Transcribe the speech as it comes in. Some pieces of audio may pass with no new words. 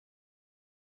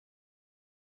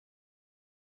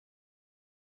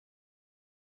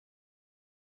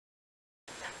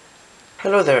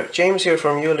Hello there, James here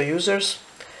from JollaUsers,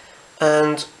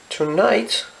 and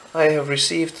tonight I have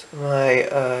received my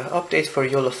update for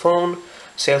Yolla Phone,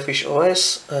 Sailfish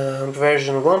OS,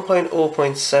 version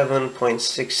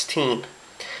 1.0.7.16,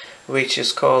 which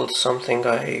is called something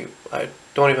I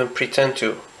don't even pretend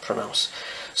to pronounce.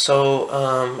 So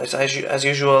it's as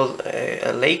usual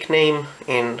a lake name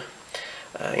in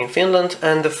Finland,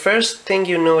 and the first thing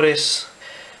you notice,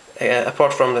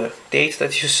 apart from the date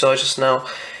that you saw just now,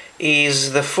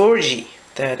 is the 4G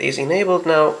that is enabled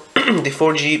now. The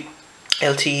 4G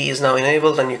LTE is now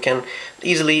enabled, and you can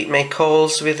easily make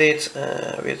calls with it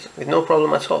with no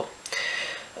problem at all.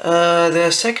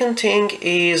 The second thing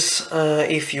is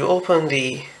if you open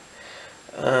the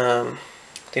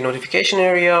notification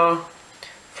area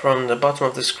from the bottom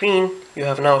of the screen, you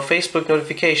have now Facebook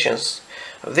notifications.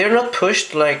 They're not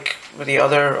pushed like the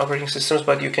other operating systems,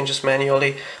 but you can just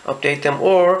manually update them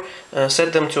or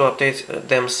set them to update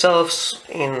themselves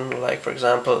in, like, for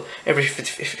example, every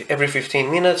 15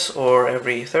 minutes or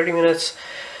every 30 minutes.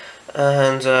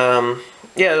 And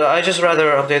yeah, I just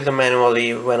rather update them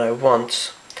manually when I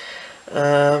want.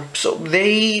 So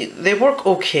they work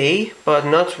okay, but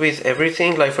not with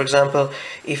everything. Like, for example,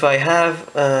 if I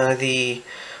have the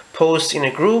post in a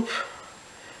group,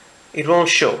 it won't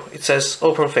show. It says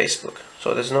open Facebook,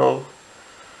 so there's no,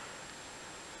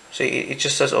 see, it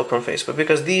just says open Facebook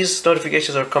because these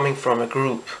notifications are coming from a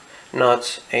group,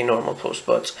 not a normal post.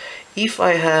 But if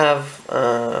I have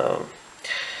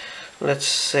let's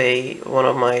say one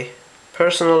of my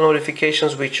personal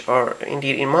notifications which are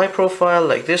indeed in my profile,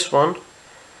 like this one,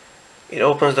 it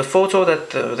opens the photo that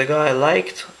the guy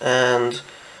liked, and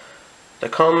the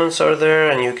comments are there,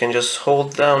 and you can just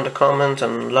hold down the comment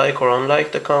and like or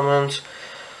unlike the comment.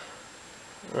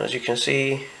 As you can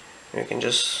see, you can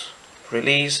just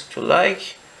release to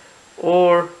like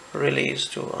or release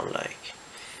to unlike.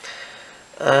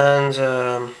 And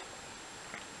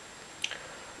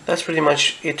that's pretty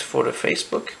much it for the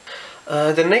Facebook.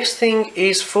 The next thing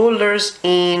is folders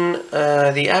in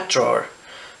the app drawer.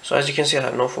 So as you can see, I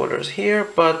have no folders here,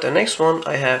 but the next one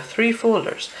I have 3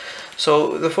 folders.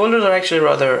 So the folders are actually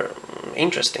rather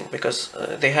interesting because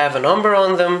they have a number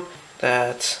on them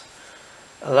that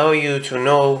allow you to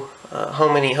know how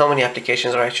many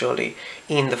applications are actually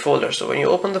in the folder. So when you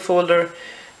open the folder,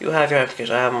 you have your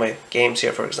application. I have my games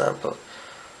here, for example,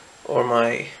 or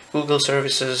my Google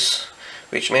services,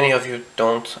 which many of you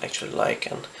don't actually like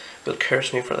and will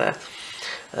curse me for that,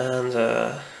 and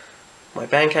my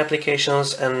bank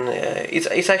applications, and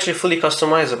it's actually fully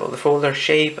customizable. The folder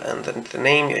shape and the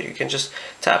name, you can just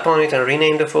tap on it and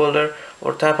rename the folder,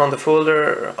 or tap on the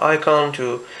folder icon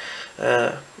to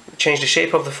change the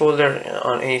shape of the folder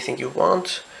on anything you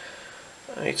want.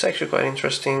 It's actually quite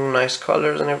interesting, nice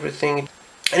colors and everything.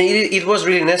 And it was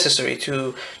really necessary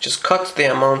to just cut the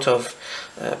amount of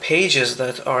pages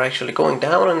that are actually going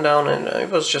down and down, and it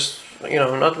was just, you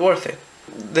know, not worth it.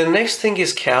 The next thing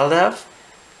is CalDAV.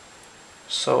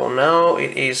 So now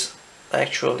it is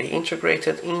actually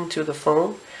integrated into the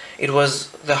phone. It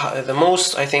was the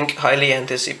most, I think, highly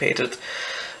anticipated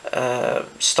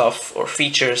stuff or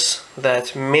features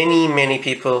that many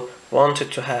people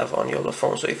wanted to have on Yolla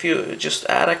Phone. So if you just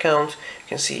add account, you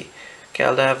can see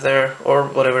CalDAV there, or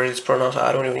whatever it's pronounced.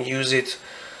 I don't even use it.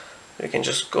 You can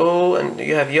just go, and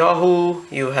you have Yahoo,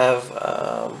 you have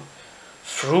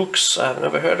Frooks, I've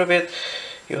never heard of it,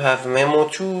 you have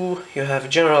Memo2, you have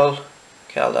general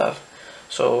CalDAV,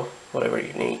 so whatever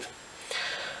you need.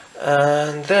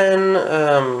 And then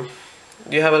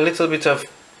you have a little bit of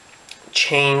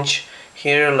change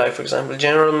here, like for example,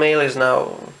 general mail is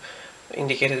now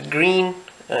indicated green,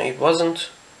 it wasn't.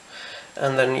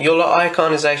 And then Yolla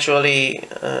icon is actually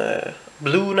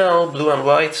blue now, blue and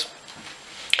white.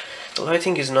 The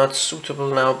lighting is not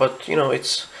suitable now, but you know,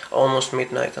 it's almost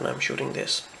midnight and I'm shooting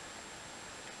this.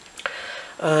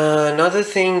 Another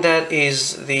thing that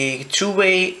is the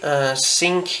two-way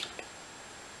sync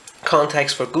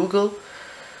contacts for Google.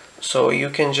 So you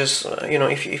can just you know,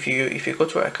 if you go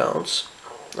to accounts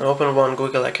and open one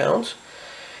Google account,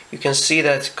 you can see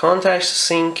that contacts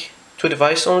sync to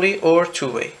device only or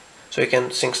two-way. So you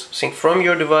can sync from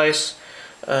your device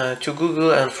to Google,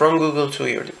 and from Google to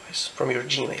your device, from your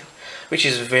Gmail, which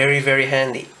is very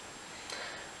handy.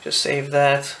 Just save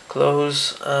that,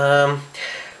 close.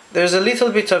 There's a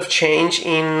little bit of change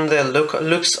in the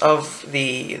looks of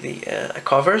the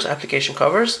covers, application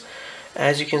covers.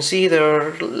 As you can see, they're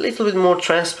a little bit more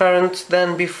transparent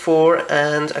than before,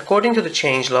 and according to the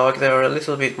changelog, they're a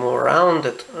little bit more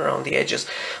rounded around the edges.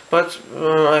 But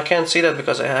I can't see that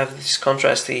because I have this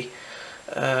contrasty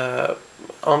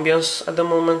ambience at the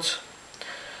moment.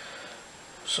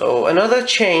 So another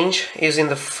change is in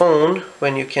the phone,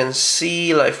 when you can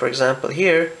see, like for example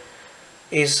here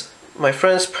is my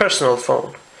friend's personal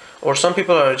phone, or some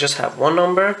people are just have one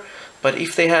number, but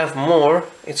if they have more,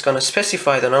 it's gonna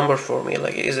specify the number for me,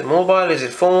 like is it mobile, is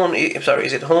it phone, sorry,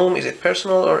 is it home, is it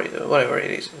personal, or whatever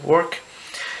it is, work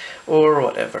or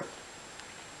whatever.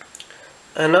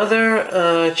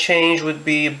 Another change would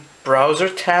be browser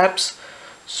tabs.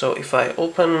 So if I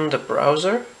open the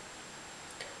browser,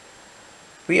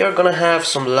 we are gonna have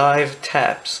some live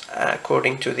tabs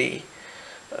according to the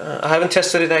I haven't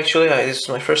tested it actually. This is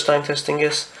my first time testing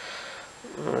this.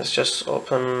 Let's just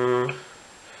open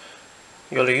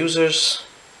JollaUsers.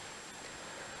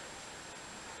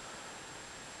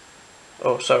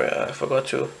 Oh, sorry, I forgot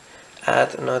to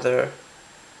add another.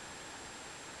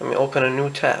 Let me open a new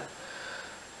tab.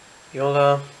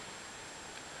 Jolla.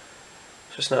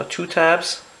 Just now 2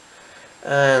 tabs,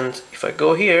 and if I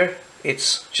go here,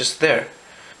 it's just there.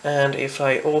 And if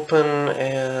I open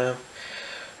an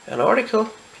article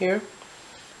here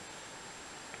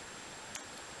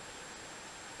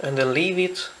and then leave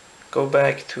it, go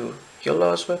back to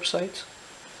Jolla's website.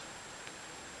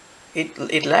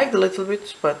 It lagged a little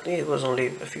bit, but it was only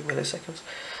a few milliseconds.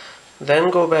 Then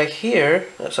go back here,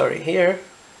 here.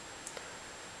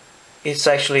 It's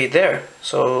actually there,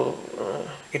 so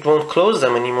it won't close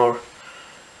them anymore.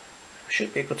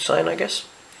 Should be a good sign, I guess.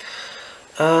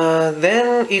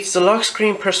 Then it's the lock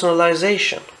screen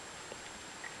personalization.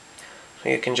 So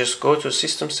you can just go to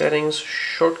system settings,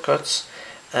 shortcuts,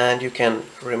 and you can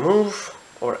remove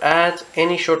or add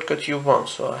any shortcut you want.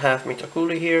 So I have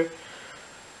Mitakuli here,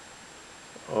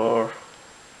 or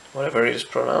whatever it is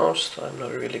pronounced. I'm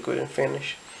not really good in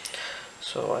Finnish.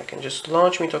 So I can just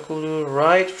launch Mitakulu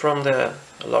right from the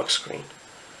lock screen.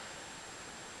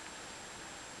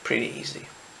 Pretty easy.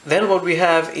 Then what we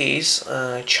have is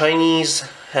Chinese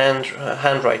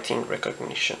handwriting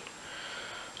recognition.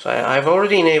 So I've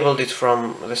already enabled it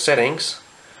from the settings,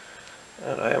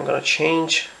 and I am gonna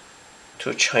change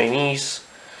to Chinese.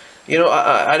 You know,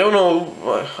 I don't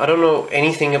know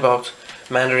anything about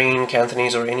Mandarin,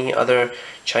 Cantonese, or any other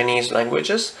Chinese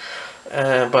languages,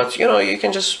 but you know, you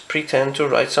can just pretend to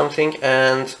write something,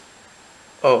 and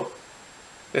oh,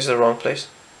 this is the wrong place.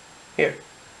 Here,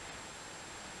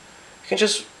 you can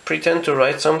just pretend to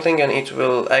write something, and it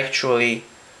will actually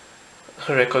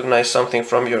recognize something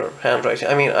from your handwriting.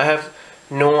 I mean, I have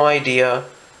no idea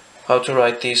how to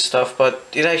write this stuff, but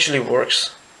it actually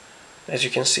works, as you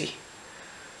can see.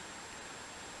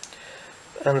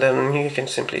 And then you can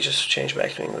simply just change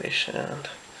back to English and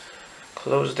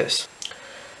close this.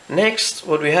 Next,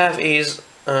 what we have is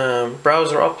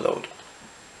browser upload.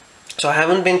 So I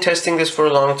haven't been testing this for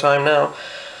a long time now,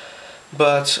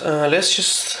 but let's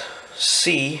just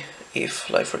see if,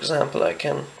 like for example, I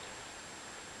can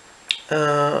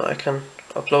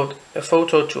upload a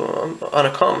photo to on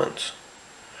a comment.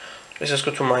 Let's just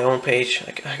go to my own page.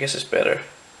 I guess it's better.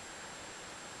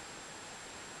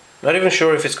 Not even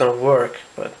sure if it's gonna work,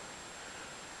 but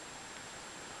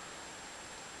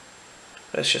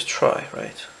let's just try,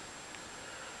 right?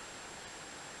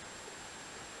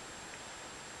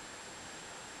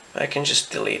 I can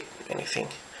just delete anything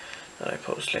that I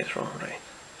post later on, right?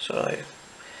 So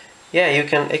yeah, you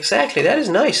can, exactly, that is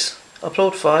nice.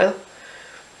 Upload file,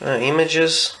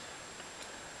 images,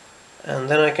 and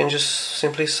then I can just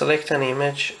simply select an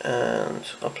image and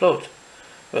upload.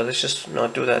 Well, let's just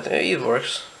not do that. It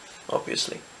works,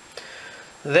 obviously.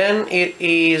 Then it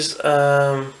is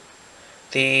the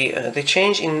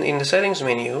change in the settings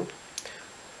menu,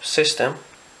 system.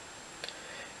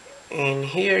 In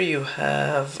here you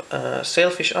have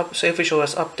Sailfish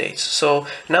OS updates. So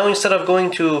now instead of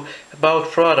going to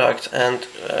about product and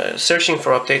searching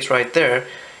for updates right there,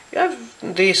 you have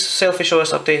this Sailfish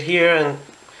OS update here, and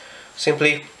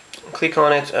simply click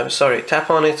on it, tap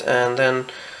on it, and then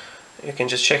you can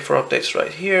just check for updates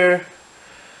right here.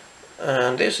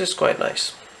 And this is quite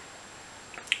nice.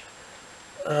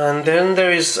 And then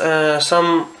there is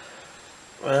some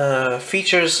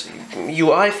features,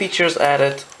 UI features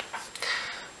added.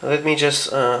 Let me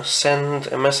just send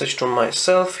a message to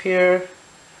myself here.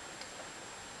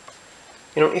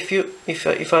 You know,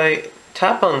 if I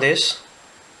tap on this,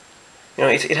 you know,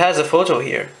 it has a photo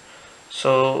here,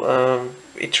 so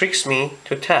it tricks me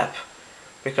to tap,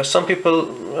 because some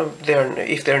people,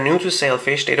 if they're new to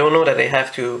Sailfish, they don't know that they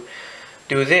have to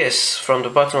do this from the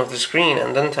bottom of the screen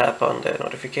and then tap on the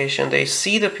notification. They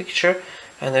see the picture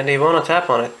and then they want to tap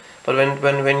on it, but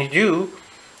when you do,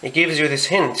 it gives you this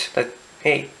hint that,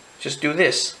 hey, just do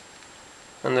this,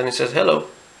 and then it says hello.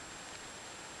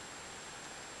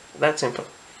 That simple.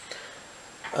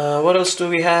 What else do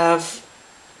we have?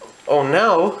 Oh,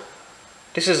 now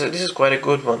this is quite a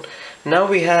good one. Now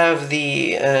we have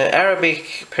the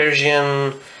Arabic,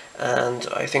 Persian, and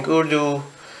I think Urdu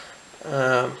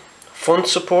font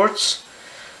supports,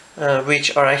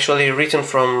 which are actually written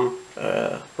from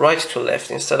right to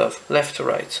left instead of left to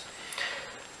right.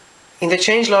 In the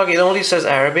changelog it only says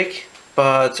Arabic,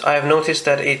 but I've noticed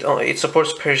that it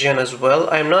supports Persian as well.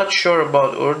 I'm not sure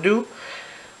about Urdu,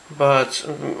 but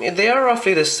they are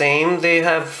roughly the same. They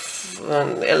have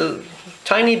a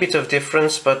tiny bit of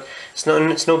difference, but it's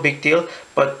no big deal.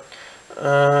 But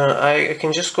I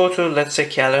can just go to, let's say,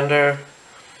 calendar.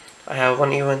 I have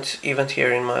one event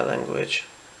here in my language.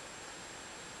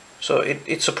 So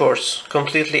it supports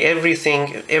completely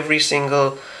everything, every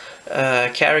single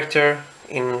character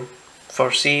in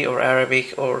Farsi or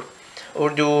Arabic or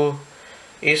Urdu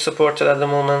is supported at the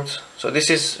moment. So this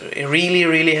is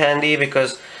really handy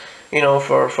because, you know,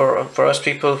 for us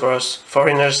people, for us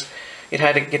foreigners, it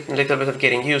had a little bit of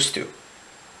getting used to.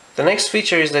 The next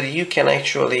feature is that you can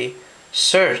actually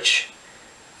search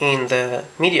in the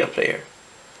media player.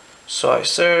 So I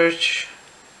search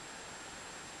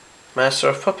Master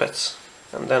of Puppets,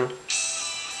 and then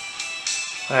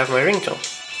I have my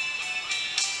ringtone.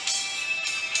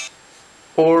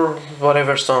 Or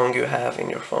whatever song you have in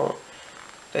your phone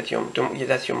that you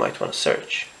might want to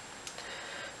search.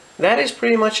 That is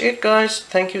pretty much it, guys.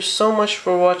 Thank you so much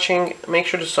for watching. Make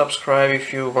sure to subscribe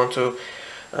if you want to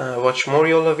watch more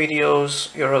Yolla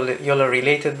videos, Yolla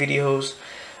related videos,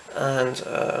 and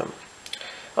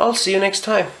I'll see you next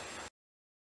time.